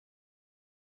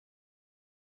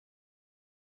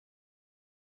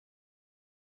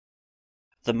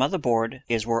The motherboard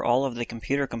is where all of the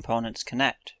computer components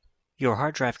connect. Your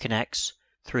hard drive connects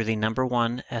through the number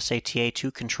 1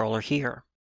 SATA2 controller here.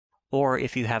 Or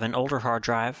if you have an older hard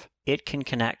drive, it can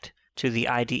connect to the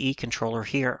IDE controller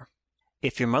here.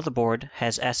 If your motherboard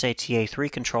has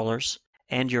SATA3 controllers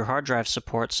and your hard drive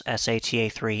supports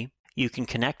SATA3, you can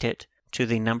connect it to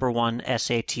the number 1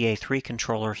 SATA3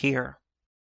 controller here.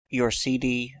 Your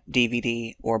CD,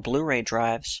 DVD, or Blu-ray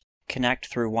drives connect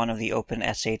through one of the open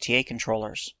SATA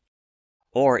controllers.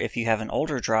 Or if you have an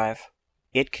older drive,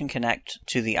 it can connect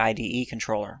to the IDE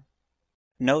controller.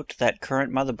 Note that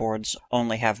current motherboards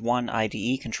only have one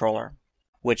IDE controller,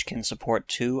 which can support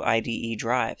 2 IDE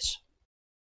drives.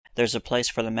 There's a place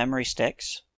for the memory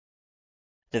sticks.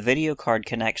 The video card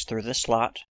connects through this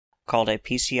slot, called a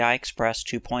PCI-Express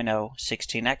 2.0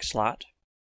 16X slot.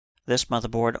 This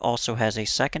motherboard also has a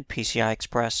second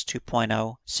PCI-Express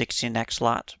 2.0 16X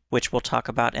slot, which we'll talk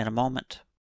about in a moment.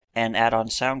 An add-on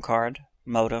sound card,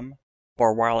 modem,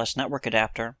 or wireless network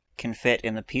adapter can fit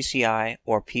in the PCI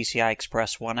or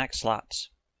PCI-Express 1X slots.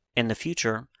 In the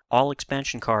future, all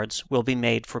expansion cards will be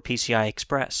made for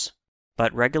PCI-Express,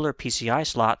 but regular PCI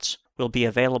slots will be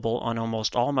available on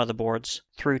almost all motherboards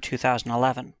through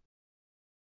 2011.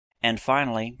 And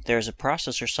finally, there's a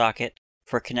processor socket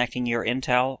for connecting your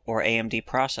Intel or AMD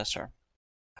processor.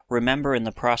 Remember in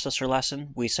the processor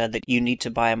lesson we said that you need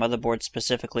to buy a motherboard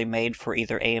specifically made for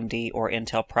either AMD or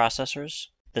Intel processors?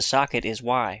 The socket is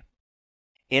why.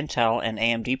 Intel and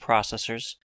AMD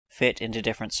processors fit into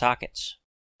different sockets.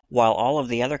 While all of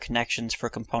the other connections for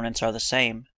components are the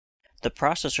same, the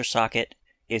processor socket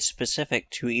is specific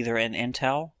to either an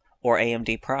Intel or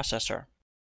AMD processor.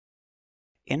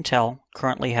 Intel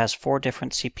currently has 4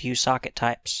 different CPU socket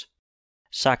types: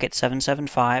 Socket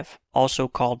 775, also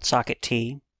called Socket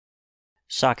T,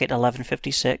 Socket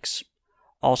 1156,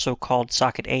 also called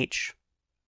Socket H,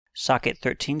 Socket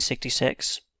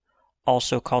 1366,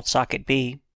 also called Socket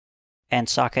B, and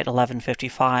Socket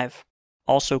 1155,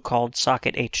 also called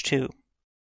Socket H2.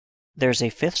 There's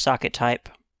a 5th socket type,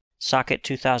 Socket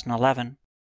 2011,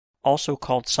 also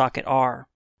called Socket R,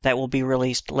 that will be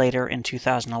released later in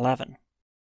 2011.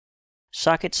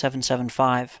 Socket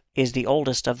 775 is the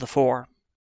oldest of the 4.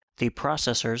 The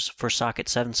processors for Socket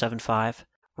 775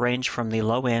 range from the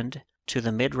low end to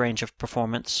the mid-range of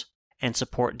performance and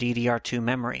support DDR2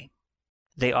 memory.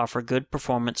 They offer good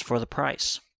performance for the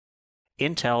price.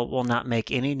 Intel will not make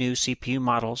any new CPU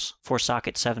models for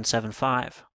Socket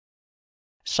 775.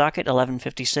 Socket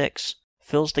 1156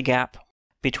 fills the gap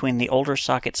between the older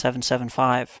Socket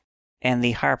 775 and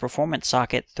the higher performance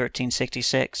Socket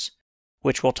 1366,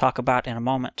 which we'll talk about in a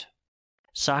moment.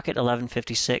 Socket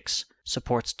 1156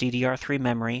 supports DDR3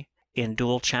 memory in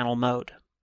dual-channel mode.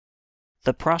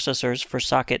 The processors for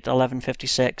Socket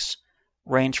 1156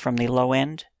 range from the low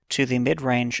end to the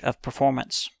mid-range of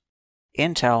performance.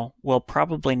 Intel will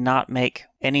probably not make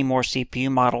any more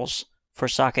CPU models for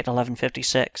Socket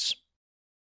 1156.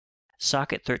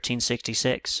 Socket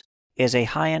 1366 is a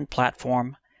high-end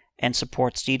platform and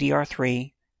supports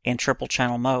DDR3 in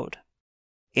triple-channel mode.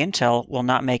 Intel will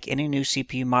not make any new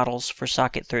CPU models for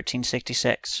Socket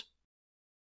 1366.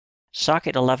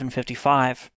 Socket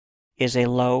 1155 is a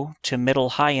low to middle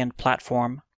high-end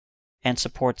platform and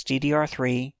supports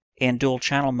DDR3 in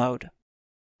dual-channel mode.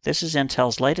 This is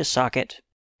Intel's latest socket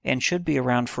and should be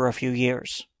around for a few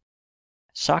years.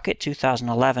 Socket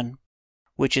 2011,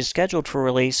 which is scheduled for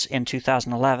release in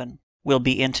 2011, will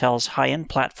be Intel's high-end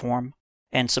platform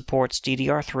and supports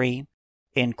DDR3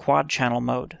 in quad-channel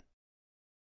mode.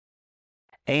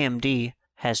 AMD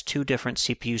has 2 different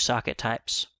CPU socket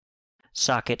types,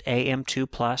 Socket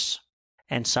AM2+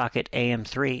 and Socket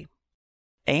AM3.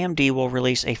 AMD will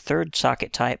release a 3rd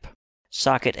socket type,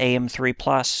 Socket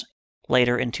AM3+,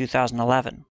 later in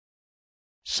 2011.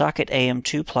 Socket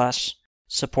AM2+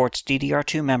 supports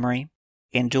DDR2 memory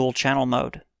in dual-channel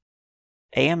mode.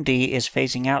 AMD is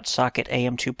phasing out Socket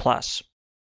AM2+.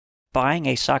 Buying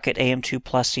a Socket AM2+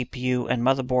 CPU and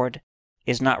motherboard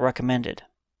is not recommended.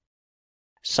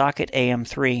 Socket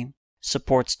AM3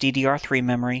 supports DDR3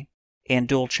 memory in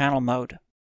dual-channel mode.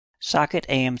 Socket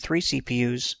AM3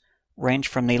 CPUs range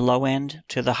from the low end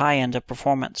to the high end of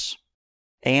performance.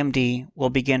 AMD will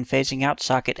begin phasing out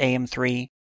Socket AM3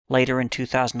 later in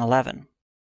 2011.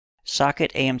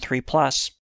 Socket AM3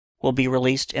 Plus will be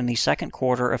released in the second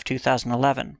quarter of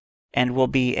 2011 and will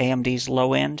be AMD's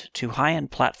low-end to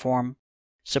high-end platform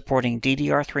supporting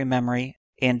DDR3 memory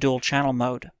in dual-channel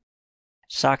mode.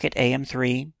 Socket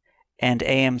AM3 and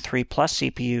AM3 Plus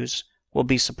CPUs will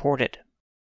be supported.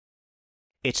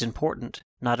 It's important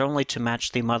not only to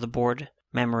match the motherboard,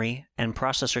 memory, and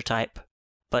processor type,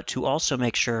 but to also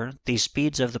make sure the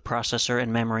speeds of the processor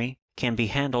and memory can be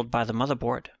handled by the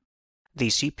motherboard. The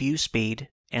CPU speed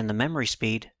and the memory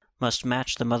speed must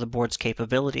match the motherboard's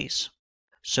capabilities.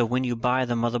 So when you buy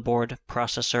the motherboard,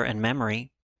 processor, and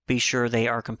memory, be sure they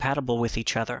are compatible with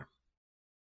each other.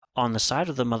 On the side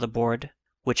of the motherboard,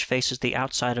 which faces the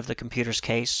outside of the computer's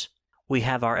case, we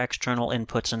have our external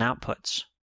inputs and outputs.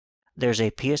 There's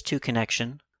a PS2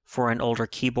 connection for an older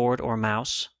keyboard or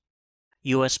mouse,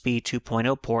 USB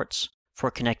 2.0 ports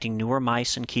for connecting newer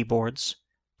mice and keyboards,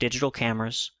 digital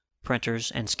cameras,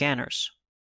 printers, and scanners.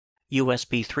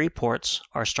 USB 3 ports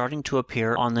are starting to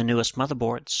appear on the newest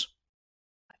motherboards.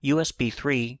 USB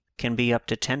 3 can be up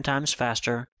to 10 times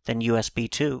faster than USB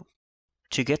 2.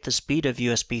 To get the speed of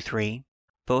USB 3,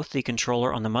 both the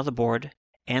controller on the motherboard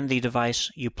and the device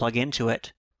you plug into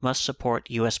it must support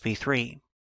USB 3.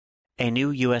 A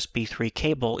new USB 3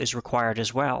 cable is required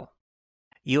as well.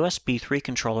 USB 3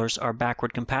 controllers are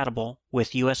backward compatible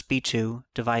with USB 2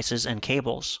 devices and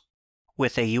cables.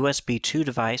 With a USB 2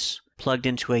 device plugged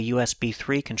into a USB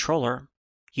 3 controller,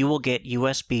 you will get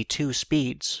USB 2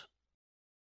 speeds.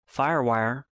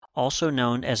 FireWire, also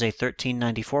known as a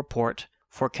 1394 port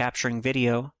for capturing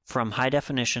video from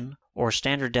high-definition or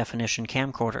standard-definition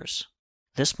camcorders.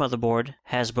 This motherboard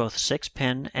has both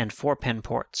 6-pin and 4-pin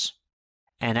ports.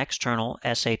 An external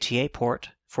SATA port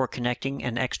for connecting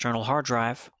an external hard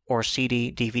drive or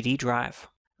CD/DVD drive.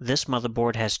 This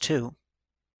motherboard has 2.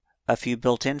 A few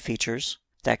built-in features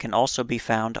that can also be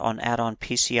found on add-on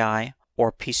PCI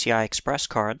or PCI-Express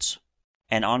cards,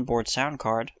 an onboard sound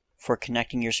card for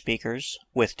connecting your speakers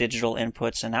with digital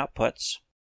inputs and outputs,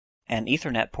 an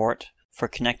Ethernet port for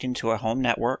connecting to a home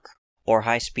network or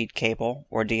high-speed cable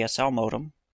or DSL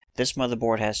modem. This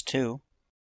motherboard has 2.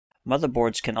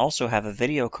 Motherboards can also have a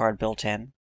video card built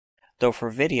in, though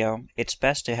for video it's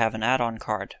best to have an add-on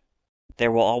card.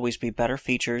 There will always be better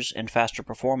features and faster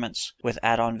performance with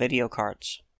add-on video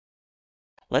cards.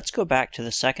 Let's go back to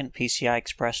the second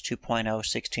PCI-Express 2.0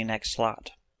 16X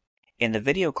slot. In the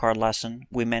video card lesson,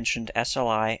 we mentioned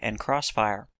SLI and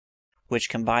Crossfire, which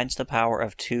combines the power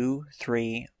of 2,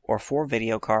 3, or 4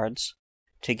 video cards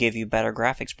to give you better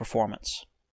graphics performance.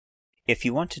 If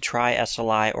you want to try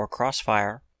SLI or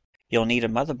Crossfire, you'll need a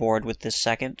motherboard with this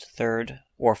second, third,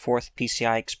 or fourth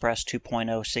PCI-Express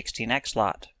 2.0 16X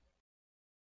slot.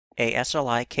 A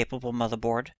SLI-capable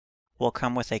motherboard will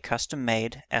come with a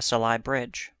custom-made SLI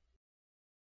bridge.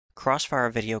 Crossfire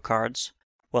video cards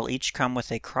will each come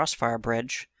with a Crossfire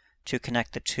bridge to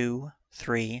connect the 2,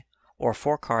 3, or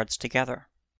 4 cards together.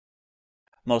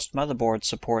 Most motherboards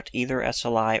support either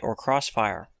SLI or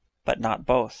Crossfire, but not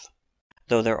both,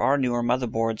 though there are newer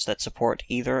motherboards that support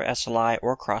either SLI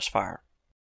or Crossfire.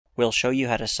 We'll show you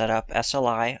how to set up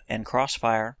SLI and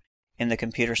Crossfire in the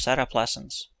computer setup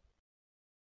lessons.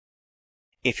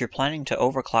 If you're planning to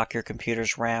overclock your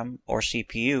computer's RAM or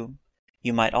CPU,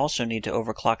 you might also need to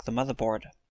overclock the motherboard.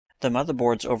 The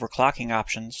motherboard's overclocking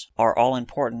options are all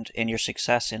important in your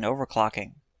success in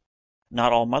overclocking.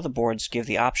 Not all motherboards give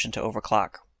the option to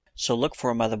overclock, so look for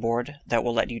a motherboard that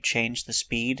will let you change the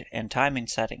speed and timing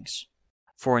settings.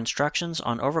 For instructions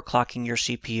on overclocking your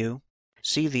CPU,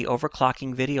 see the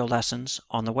overclocking video lessons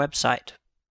on the website.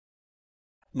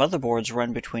 Motherboards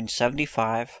run between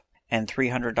 $75 and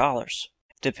 $300,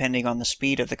 depending on the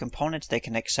speed of the components they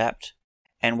can accept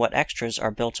and what extras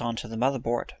are built onto the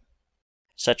motherboard,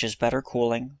 such as better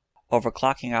cooling,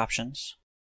 overclocking options,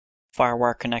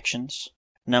 FireWire connections,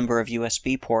 number of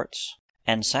USB ports,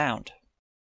 and sound.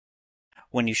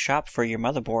 When you shop for your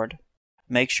motherboard,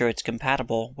 make sure it's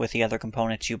compatible with the other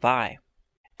components you buy.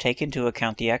 Take into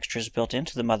account the extras built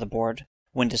into the motherboard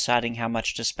when deciding how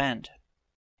much to spend.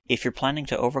 If you're planning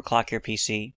to overclock your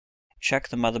PC, check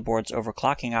the motherboard's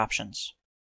overclocking options.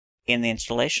 In the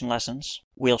installation lessons,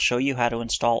 we'll show you how to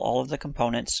install all of the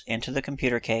components into the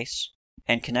computer case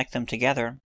and connect them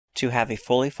together to have a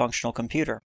fully functional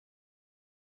computer.